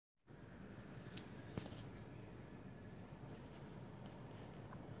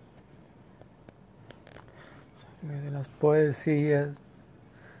De las poesías,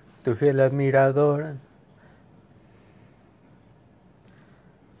 tu fiel admirador.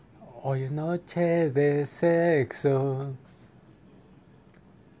 Hoy es noche de sexo.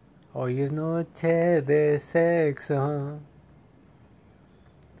 Hoy es noche de sexo.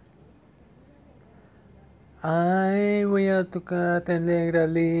 Ay, voy a tocarte, negra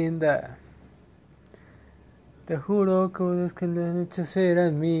linda. Te juro que la noche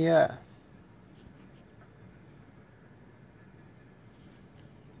será mía.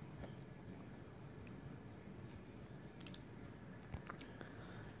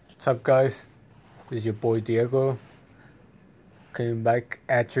 What's up, guys? This is your boy Diego. Coming back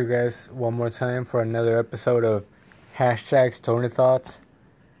at you guys one more time for another episode of Hashtag Stoner Thoughts.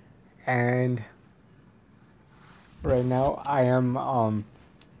 And right now I am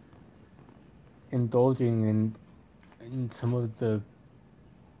indulging in some of the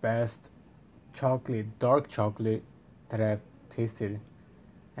best chocolate, dark chocolate that I've tasted,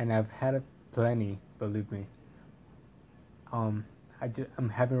 and I've had plenty. Believe me. I'm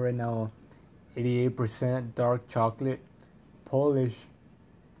having right now 88% dark chocolate, Polish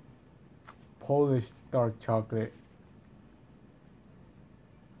dark chocolate.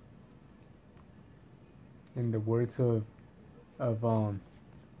 In the words of a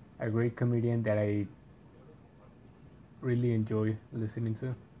great comedian that I really enjoy listening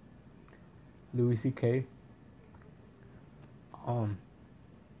to, Louis C.K.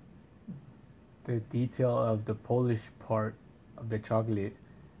 The detail of the Polish part of the chocolate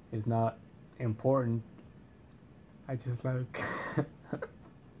is not important. I just like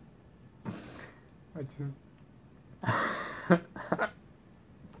I just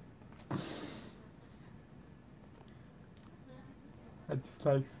I just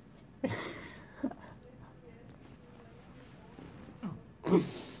like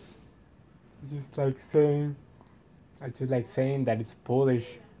I just like saying that it's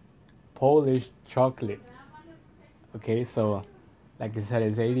Polish chocolate. Okay, so like I said,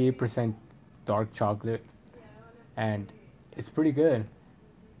 it's 88% dark chocolate, and it's pretty good.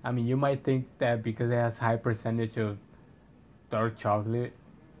 I mean, you might think that because it has high percentage of dark chocolate,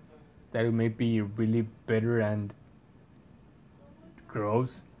 that it may be really bitter and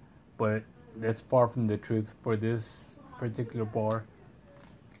gross, but that's far from the truth for this particular bar.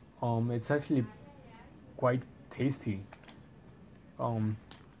 It's actually quite tasty. Um,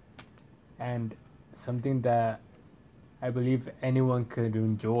 and something that I believe anyone could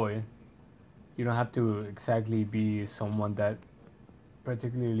enjoy. You don't have to exactly be someone that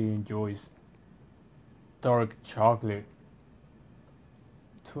particularly enjoys dark chocolate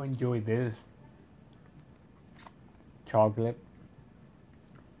to enjoy this chocolate.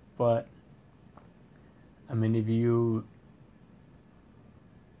 But I mean, if you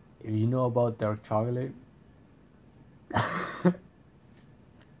know about dark chocolate,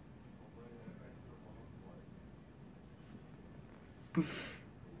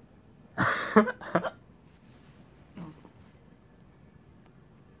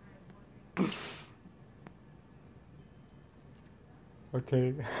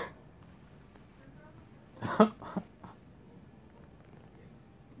 okay.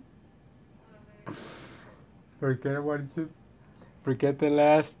 Forget what it just. Forget the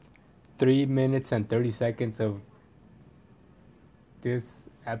last 3 minutes and 30 seconds of this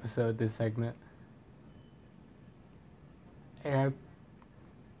episode, this segment. And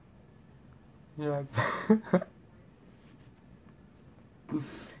yes,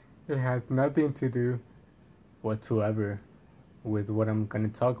 it has nothing to do whatsoever with what I'm gonna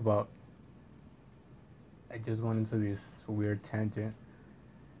talk about. I just went into this weird tangent,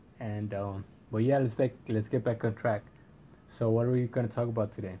 and but yeah, let's get back on track. So what are we gonna talk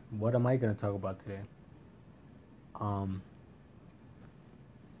about today? What am I gonna talk about today? Um,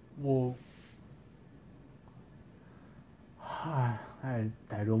 well, I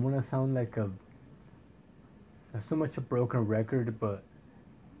don't want to sound like not so much a broken record, but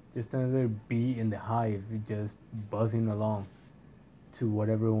just another bee in the hive, just buzzing along to what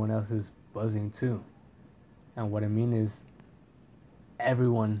everyone else is buzzing to. And what I mean is,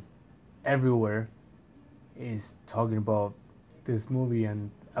 everyone, everywhere, is talking about this movie,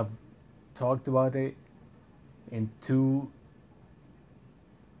 and I've talked about it in two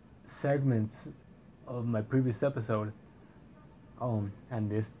segments of my previous episode.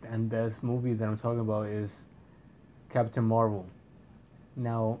 And this movie that I'm talking about is Captain Marvel.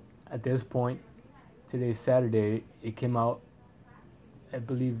 Now, at this point, today's Saturday. It came out, I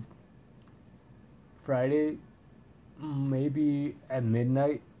believe, Friday, maybe at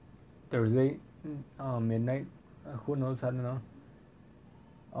midnight. Thursday, midnight. Who knows? I don't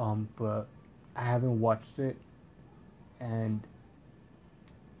know. But I haven't watched it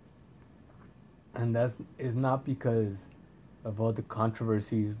and that's is not because of all the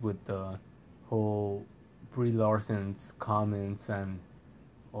controversies with the whole Brie Larson's comments and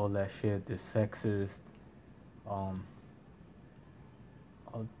all that shit, the sexist, um,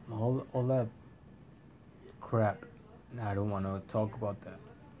 all that crap. I don't want to talk about that.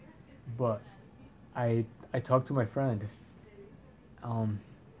 But I talked to my friend. Um,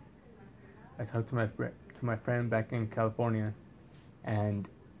 I talked to my friend back in California, and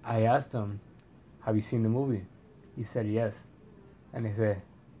I asked him, "Have you seen the movie?" He said yes, and I said,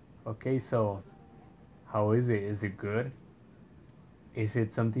 "Okay, so how is it? Is it good? Is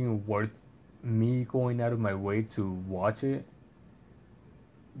it something worth me going out of my way to watch it?"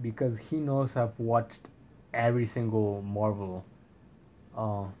 Because he knows I've watched every single Marvel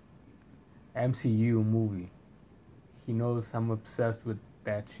uh, MCU movie. He knows I'm obsessed with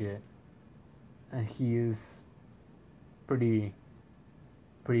that shit, and he is pretty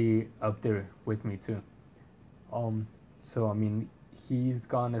pretty up there with me too. So I mean, he's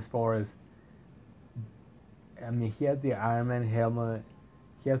gone as far as, I mean, he has the Iron Man helmet,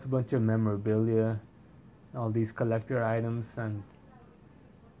 he has a bunch of memorabilia, all these collector items, and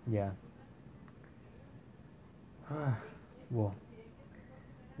yeah, well,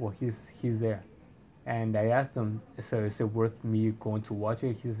 he's there. And I asked him, so is it worth me going to watch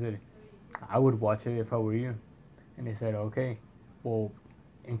it? He said, I would watch it if I were you. And I said, okay, well,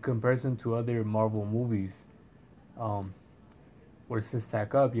 in comparison to other Marvel movies, um, where does this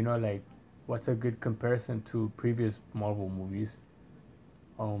stack up? You know, like, what's a good comparison to previous Marvel movies?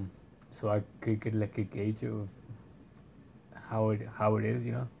 Um, so I could get like a gauge of how it is,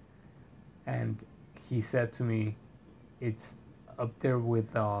 you know. And he said to me, it's up there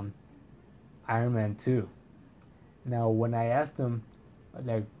with Iron Man 2. Now, when I asked him,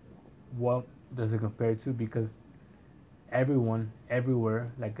 like, what does it compare to? Because everyone,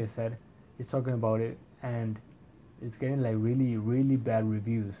 everywhere, like I said, is talking about it, and it's getting like really, really bad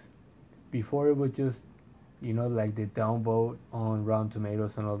reviews. Before it was just, like the downvote on Rotten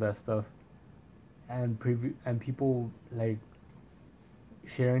Tomatoes and all that stuff, and and people like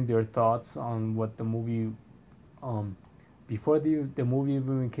sharing their thoughts on what the movie, um, before the movie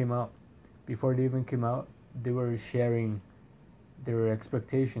even came out, before they even came out, they were sharing their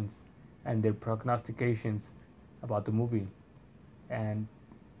expectations and their prognostications about the movie. And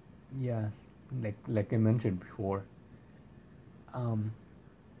yeah, like I mentioned before, um,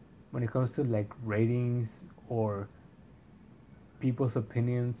 when it comes to like ratings or people's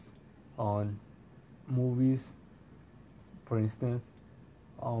opinions on movies, for instance,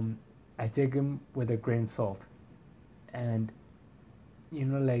 um, I take them with a grain of salt. And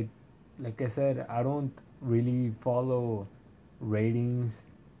like I said, I don't really follow ratings.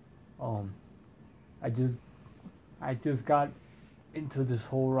 Um, I just I just got into this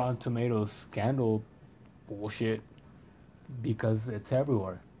whole Rotten Tomatoes scandal bullshit because it's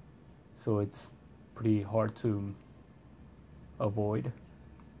everywhere. So it's pretty hard to avoid.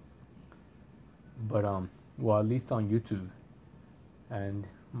 But well, at least on YouTube and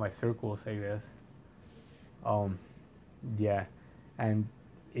my circles, I guess. Um, yeah, and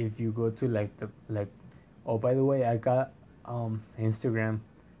if you go to like oh, by the way, I got Instagram.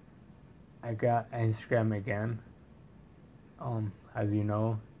 I got Instagram again. As you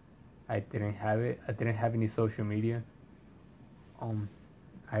know, I didn't have it. I didn't have any social media. Um,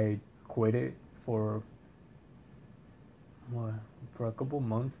 I quit it for what, for a couple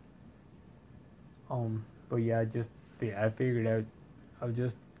months. But yeah, I figured out I'll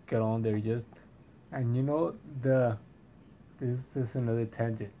just get on there just, and the this is another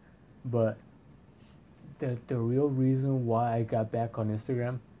tangent, but the real reason why I got back on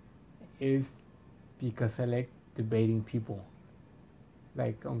Instagram is because I like debating people,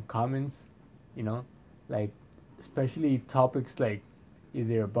 like on comments, you know, like especially topics like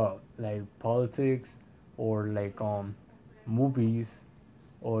either about like politics or like movies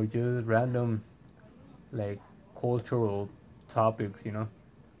or just random like cultural topics,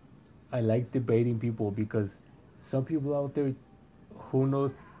 I like debating people because some people out there, who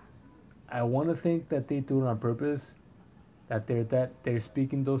knows, I want to think that they do it on purpose, that they're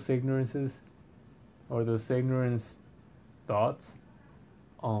speaking those ignorances or those ignorance thoughts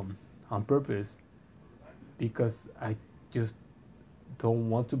um on purpose, because I just don't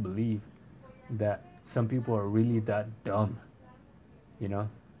want to believe that some people are really that dumb, you know?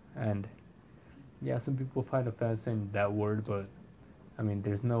 And yeah, some people find offense in that word, but I mean,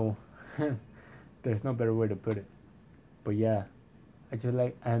 there's no there's no better way to put it. But yeah, I just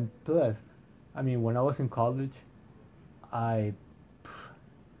like, and plus, I mean, when I was in college, I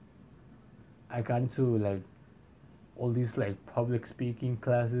I got into like all these like public speaking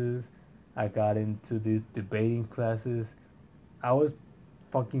classes. I got into these debating classes. I was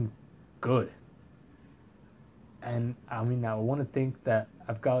fucking good. And I mean, I want to think that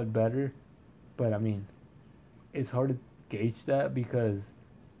I've got better, but I mean, it's hard to gauge that because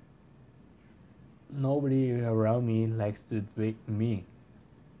nobody around me likes to debate me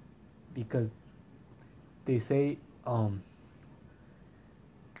because they say,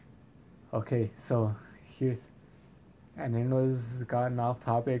 okay, so here's, and I know this has gotten off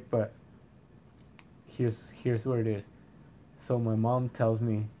topic, but here's what it is. So my mom tells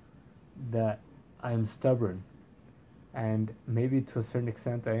me that I'm stubborn, and maybe to a certain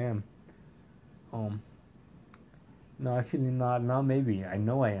extent I am. Um, no, actually not maybe. I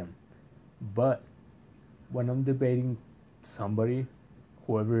know I am, but when I'm debating somebody,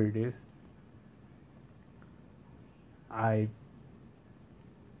 whoever it is, I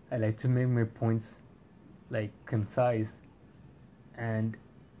I like to make my points like concise and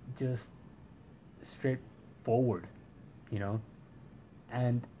just straightforward, you know.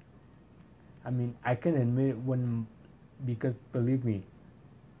 And I mean, I can admit when, because believe me,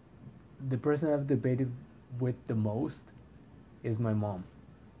 the person I've debated with the most is my mom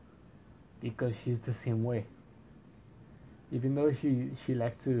because she's the same way. Even though she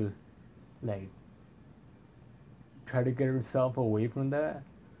likes to like try to get herself away from that,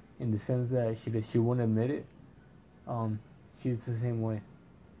 in the sense that she won't admit it. Um, she's the same way,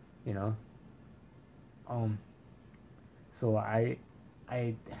 you know. Um, so I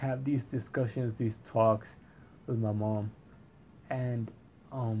have these discussions, these talks with my mom, and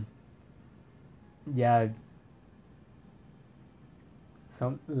um, yeah,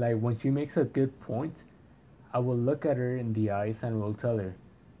 some like when she makes a good point, I will look at her in the eyes and will tell her,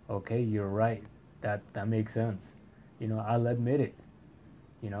 okay, you're right. That makes sense. You know, I'll admit it.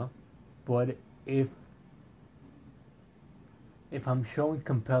 You know, but if if I'm showing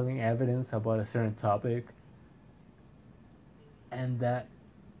compelling evidence about a certain topic, and that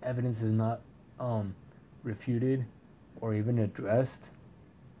evidence is not refuted or even addressed,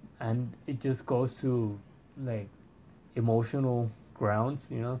 and it just goes to like emotional grounds,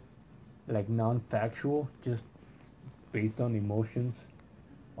 you know, like non-factual, just based on emotions,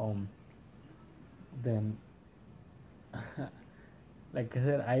 um, then like I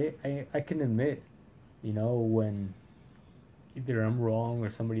said, I can admit, you know, when either I'm wrong or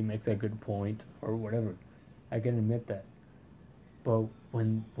somebody makes a good point or whatever, I can admit that. But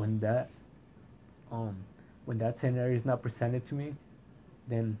um when that scenario is not presented to me,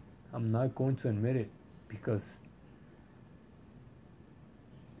 then I'm not going to admit it because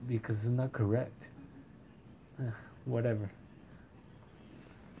it's not correct. Whatever.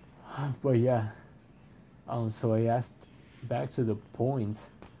 But yeah, so I asked back to the points.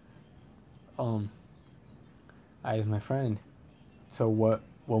 Um, I asked my friend, so what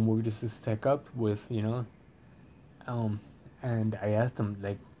movie does this take up with, you know? Um, and I asked him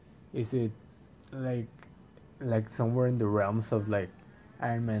like, is it like somewhere in the realms of like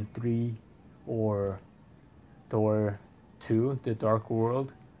Iron Man 3 or Thor 2, The Dark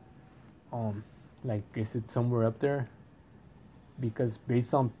World? Um, like is it somewhere up there? Because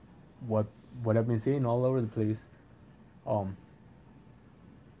based on what I've been seeing all over the place, um,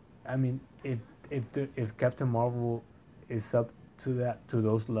 I mean, if Captain Marvel is up to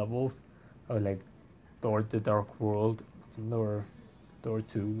those levels, or like Thor: The Dark World, or Thor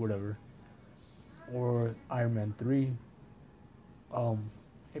 2, whatever, or Iron Man 3, um,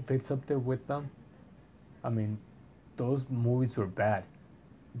 if it's up there with them, I mean, those movies were bad,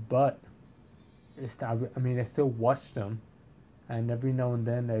 but I mean, I still watch them, and every now and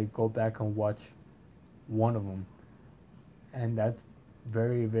then I go back and watch one of them, and that's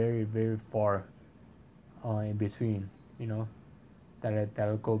very, very, very far in between, you know,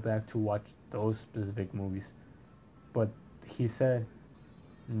 that'll go back to watch those specific movies. But he said,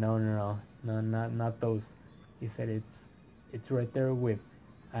 no, not those. He said it's right there with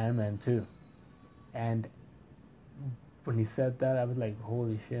Iron Man 2. And when he said that, I was like,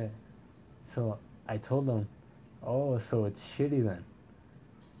 holy shit. So I told him, oh, so it's shitty then.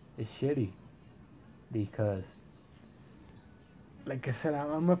 It's shitty because, like I said,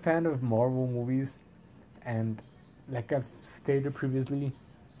 I'm a fan of Marvel movies, and like I've stated previously,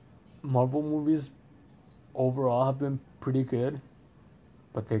 Marvel movies overall have been pretty good,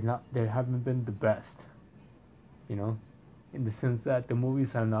 but they haven't been the best, you know, in the sense that the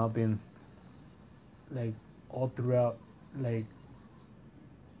movies have not been like all throughout like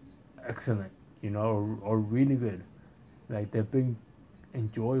excellent, you know, or really good. Like they've been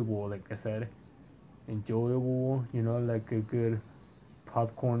enjoyable, like I said, enjoyable, you know, like a good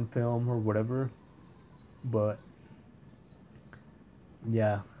popcorn film or whatever. But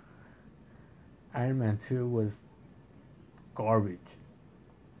Yeah, Iron Man 2 was garbage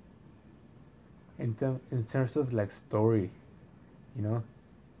in terms of like story, you know,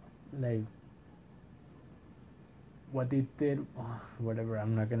 like what they did, whatever.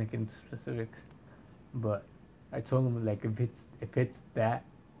 I'm not gonna get into specifics, but I told him like if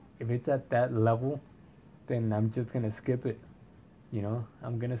it's at that level, then I'm just gonna skip it. You know,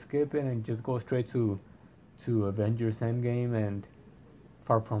 I'm gonna skip it and just go straight to Avengers Endgame and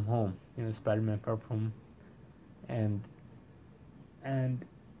Far From Home. You know, Spider-Man Far From Home. And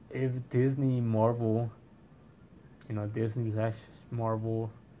if Disney Marvel, you know, Disney slash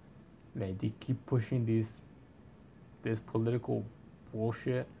Marvel, like they keep pushing this political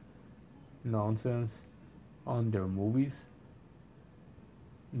bullshit nonsense on their movies,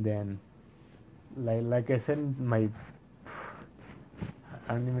 then like I said in my,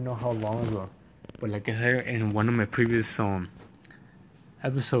 I don't even know how long ago, but like I said in one of my previous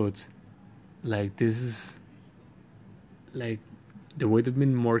episodes, like this is like the way they've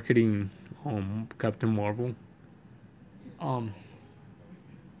been marketing Captain Marvel. Um,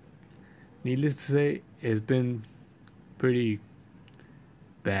 Needless to say, it's been pretty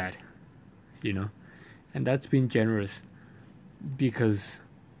bad, you know, and that's been generous because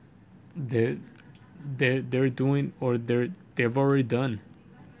they they're doing or they've already done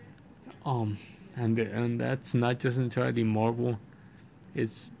and that's not just entirely Marvel.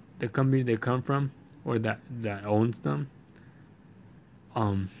 It's the company they come from or that owns them.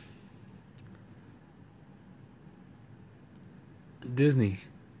 Um, Disney,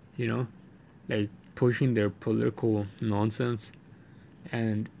 you know, like pushing their political nonsense.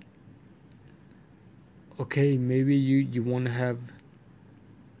 And okay, maybe you want to have,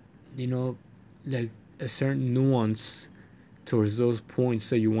 you know, like a certain nuance towards those points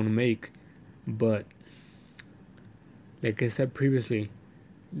that you want to make, but like I said previously,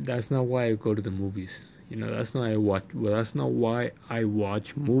 that's not why I go to the movies. You know, that's not I watch. Well, that's not why I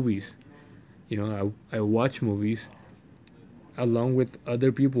watch movies. You know, I watch movies along with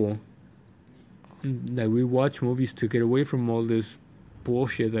other people. That we watch movies to get away from all this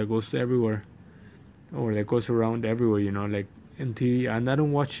bullshit that goes everywhere or that goes around everywhere. You know, like in TV. And I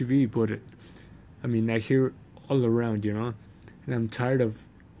don't watch TV, but I mean, I hear all around. You know, and I'm tired of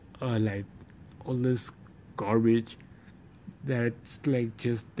like all this garbage that's like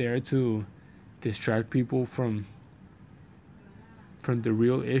just there to distract people from the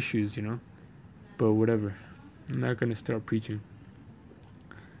real issues, you know. But whatever, I'm not gonna start preaching.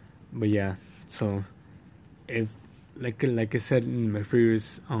 But yeah, so if like I said in my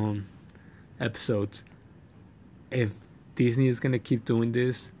previous episodes, if Disney is gonna keep doing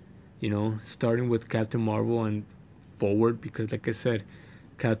this, you know, starting with Captain Marvel and forward, because like I said,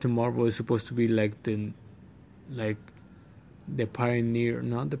 Captain Marvel is supposed to be like the pioneer,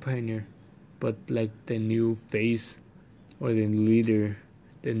 not the pioneer, but like the new face or the new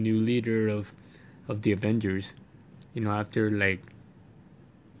leader of the Avengers. You know, after like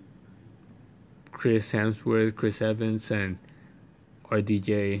Chris Hemsworth, Chris Evans, and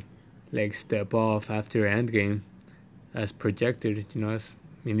RDJ like step off after Endgame, as projected. You know, as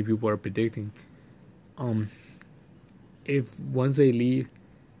many people are predicting. Um, if once they leave,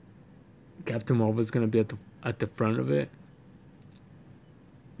 Captain Marvel is gonna be at the front of it.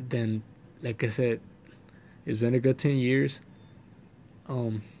 Then, like I said, it's been a good 10 years.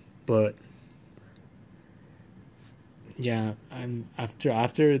 But yeah, and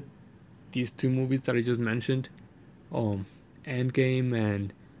after these two movies that I just mentioned, um, Endgame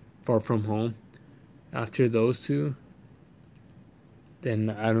and Far From Home, after those two, then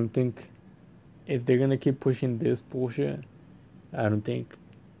I don't think if they're gonna keep pushing this bullshit, I don't think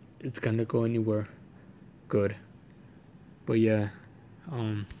it's gonna go anywhere good. But yeah,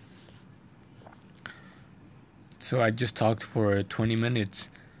 um, so I just talked for 20 minutes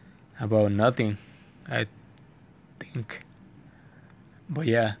about nothing, I think. But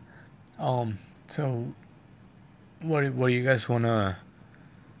yeah, so what do you guys wanna?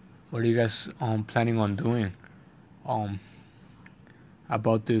 What are you guys planning on doing? Um,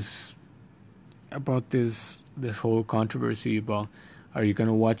 about this whole controversy about are you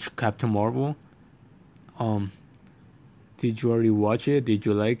gonna watch Captain Marvel? Um, did you already watch it? Did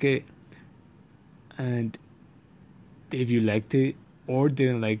you like it? And if you liked it or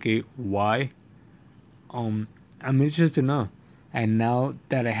didn't like it, why? I'm interested to know. And now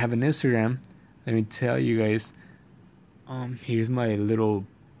that I have an Instagram, let me tell you guys. Here's my little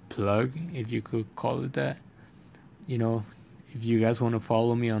plug, if you could call it that. You know, if you guys want to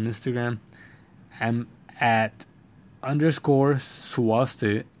follow me on Instagram, I'm at underscore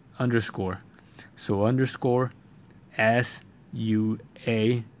swaste underscore. So underscore S UASTE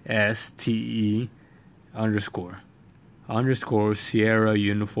 _ Sierra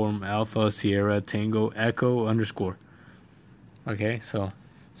Uniform Alpha Sierra Tango Echo _ Okay, so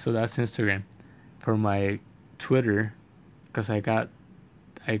that's Instagram. For my Twitter, because I got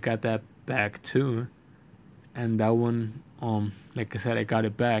that back too, and that one, like I said, I got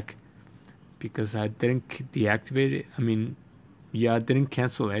it back because I didn't deactivate it. I mean, yeah, I didn't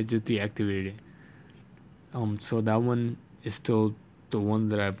cancel it, I just deactivated it. So that one is still the one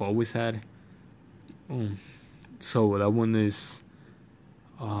that I've always had. So that one is,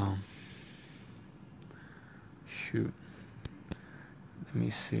 shoot, let me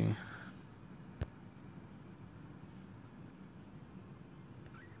see.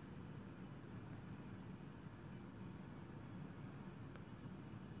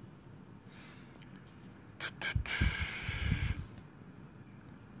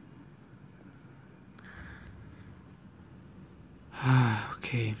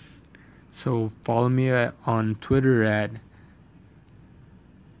 Okay, so follow me on Twitter at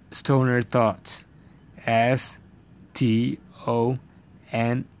Stoner Thoughts, STONERTHGHTS.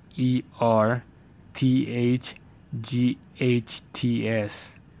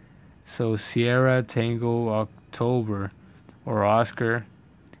 So Sierra Tango October or Oscar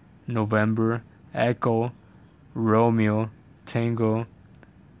November Echo Romeo Tango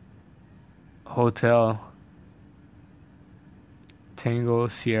Hotel Tango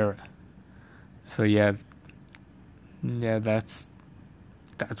Sierra. So yeah, that's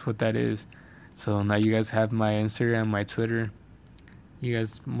what that is. So now you guys have my Instagram, my Twitter. You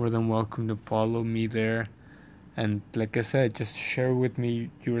guys more than welcome to follow me there. And like I said, just share with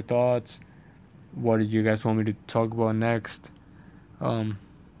me your thoughts. What did you guys want me to talk about next? And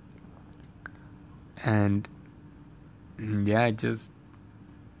yeah, just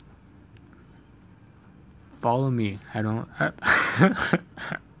follow me.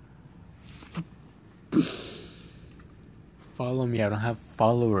 Follow me. I don't have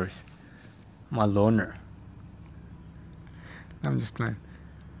followers. I'm a loner. I'm just playing.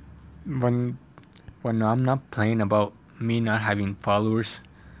 When I'm not playing about me not having followers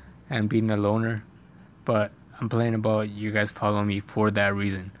and being a loner, but I'm playing about you guys follow me for that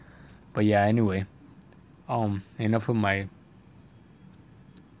reason. But yeah, anyway, enough of my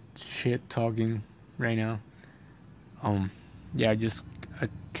shit talking right now. Yeah, just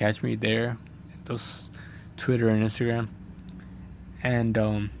catch me there, those Twitter and Instagram, and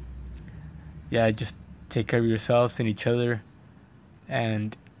yeah, just take care of yourselves and each other,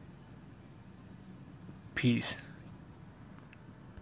 and peace.